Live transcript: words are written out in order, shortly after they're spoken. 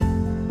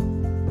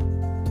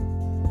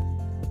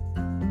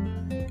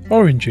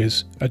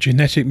Oranges are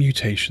genetic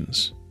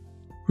mutations.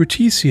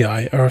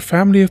 Rutaceae are a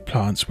family of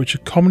plants which are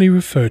commonly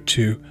referred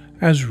to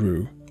as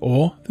rue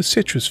or the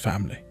citrus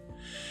family.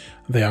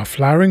 They are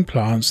flowering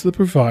plants that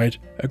provide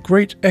a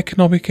great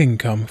economic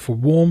income for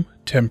warm,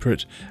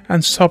 temperate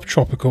and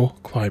subtropical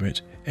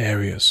climate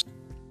areas.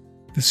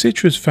 The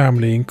citrus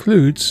family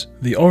includes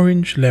the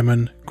orange,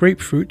 lemon,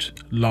 grapefruit,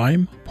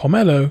 lime,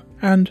 pomelo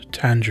and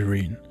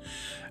tangerine,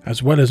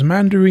 as well as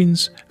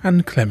mandarins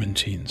and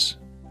clementines.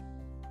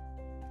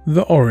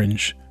 The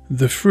orange,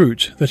 the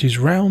fruit that is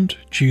round,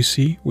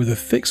 juicy, with a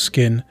thick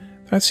skin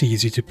that's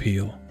easy to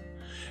peel.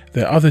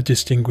 Their other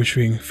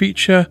distinguishing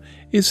feature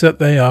is that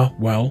they are,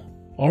 well,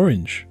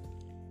 orange.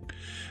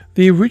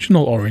 The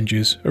original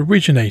oranges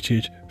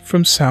originated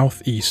from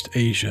Southeast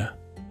Asia.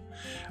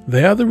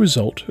 They are the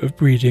result of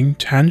breeding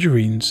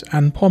tangerines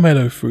and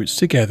pomelo fruits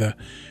together,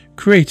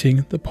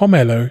 creating the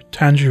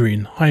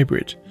pomelo-tangerine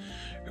hybrid,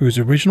 whose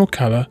original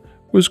colour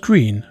was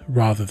green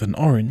rather than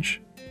orange.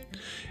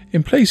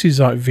 In places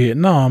like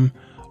Vietnam,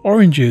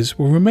 oranges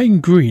will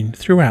remain green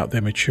throughout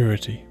their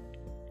maturity.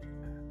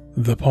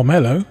 The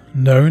pomelo,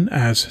 known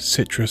as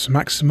Citrus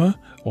maxima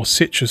or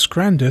Citrus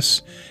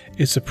grandis,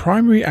 is the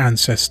primary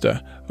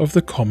ancestor of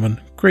the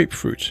common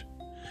grapefruit.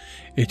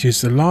 It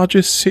is the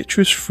largest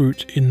citrus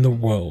fruit in the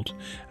world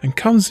and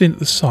comes in at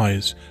the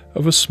size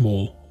of a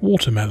small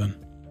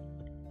watermelon.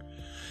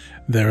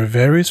 There are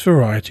various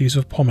varieties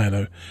of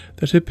pomelo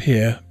that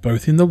appear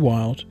both in the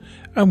wild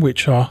and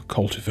which are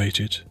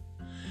cultivated.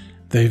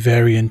 They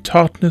vary in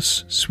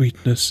tartness,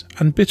 sweetness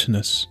and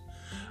bitterness.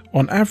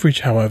 On average,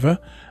 however,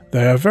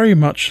 they are very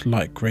much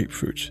like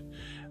grapefruit.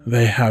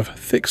 They have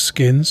thick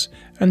skins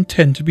and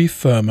tend to be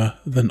firmer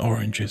than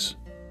oranges.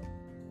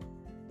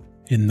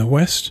 In the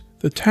West,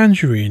 the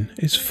tangerine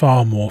is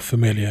far more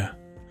familiar,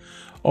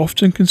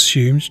 often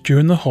consumed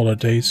during the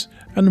holidays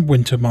and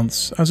winter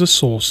months as a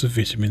source of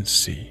vitamin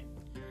C.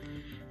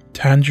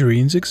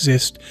 Tangerines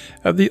exist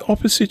at the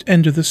opposite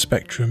end of the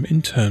spectrum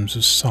in terms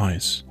of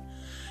size.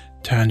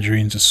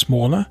 Tangerines are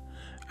smaller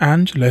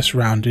and less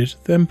rounded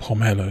than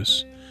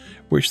pomelos,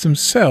 which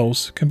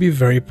themselves can be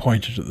very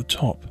pointed at the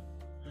top.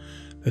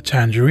 The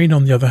tangerine,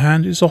 on the other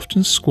hand, is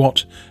often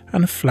squat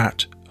and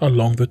flat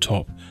along the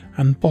top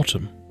and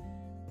bottom.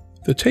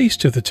 The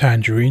taste of the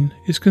tangerine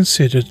is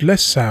considered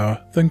less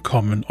sour than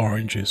common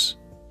oranges,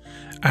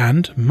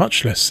 and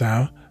much less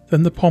sour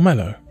than the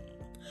pomelo.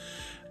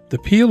 The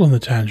peel on the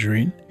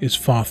tangerine is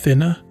far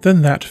thinner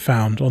than that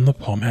found on the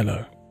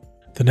pomelo.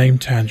 The name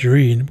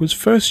tangerine was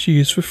first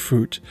used for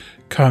fruit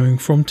coming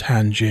from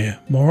Tangier,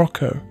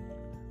 Morocco.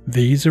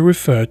 These are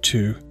referred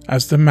to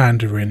as the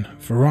mandarin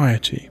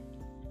variety.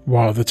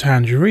 While the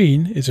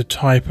tangerine is a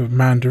type of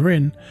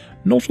mandarin,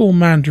 not all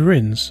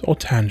mandarins are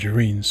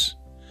tangerines.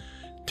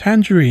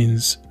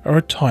 Tangerines are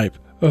a type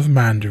of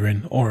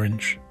mandarin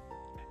orange.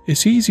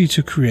 It's easy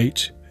to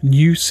create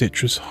new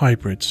citrus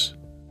hybrids.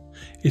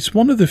 It's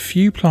one of the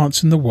few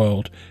plants in the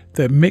world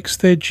that mix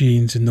their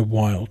genes in the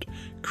wild,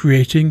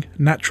 creating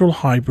natural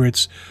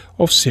hybrids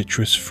of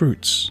citrus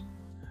fruits.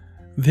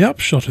 The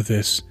upshot of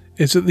this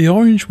is that the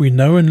orange we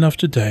know and love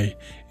today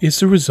is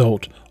the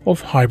result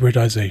of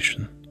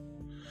hybridization.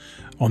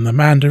 On the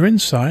mandarin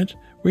side,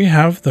 we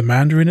have the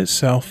mandarin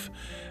itself,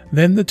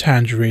 then the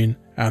tangerine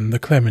and the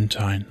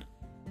clementine,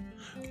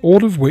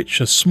 all of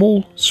which are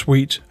small,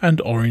 sweet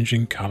and orange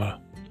in colour.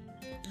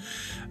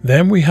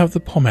 Then we have the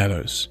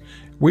pomelos,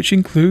 which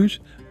include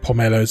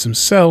pomelos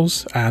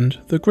themselves and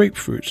the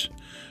grapefruit,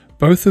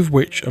 both of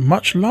which are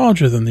much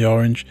larger than the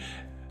orange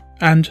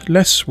and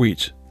less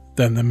sweet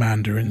than the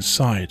mandarin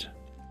side.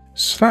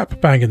 Slap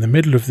bang in the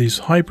middle of these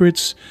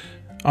hybrids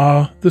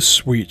are the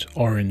sweet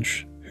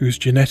orange, whose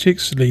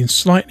genetics lean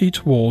slightly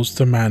towards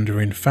the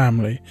mandarin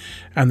family,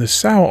 and the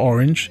sour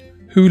orange,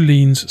 who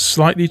leans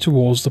slightly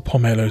towards the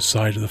pomelo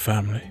side of the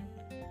family.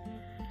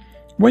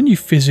 When you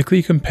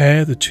physically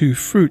compare the two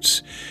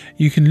fruits,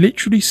 you can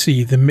literally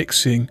see the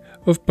mixing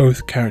of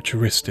both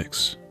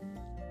characteristics.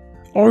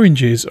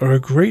 Oranges are a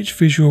great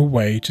visual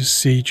way to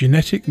see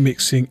genetic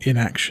mixing in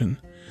action.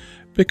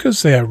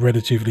 Because they are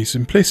relatively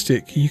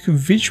simplistic, you can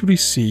visually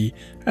see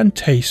and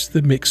taste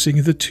the mixing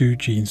of the two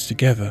genes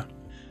together.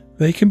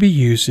 They can be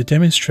used to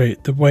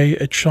demonstrate the way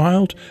a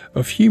child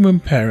of human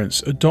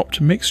parents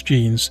adopt mixed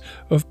genes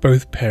of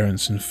both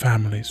parents and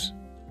families.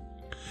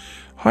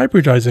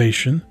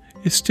 Hybridization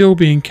is still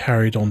being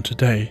carried on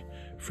today.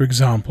 For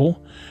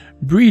example,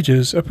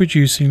 breeders are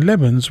producing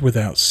lemons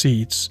without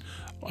seeds,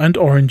 and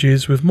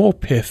oranges with more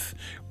pith,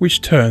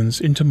 which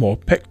turns into more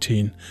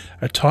pectin,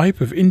 a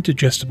type of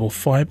indigestible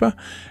fibre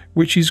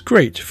which is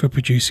great for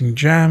producing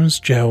jams,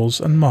 gels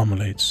and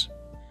marmalades.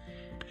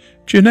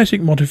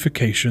 Genetic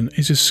modification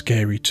is a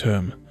scary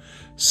term,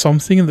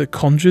 something that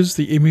conjures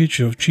the image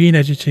of gene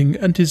editing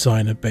and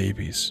designer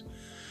babies.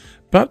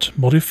 But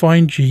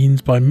modifying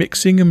genes by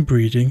mixing and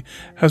breeding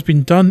has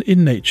been done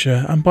in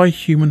nature and by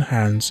human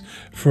hands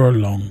for a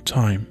long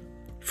time.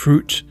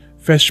 Fruit,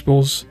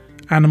 vegetables,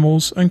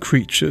 animals and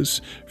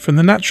creatures from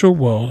the natural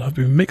world have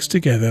been mixed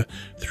together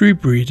through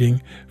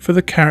breeding for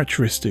the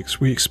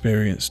characteristics we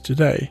experience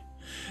today.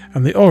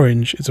 and the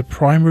orange is a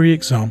primary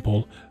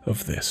example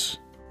of this.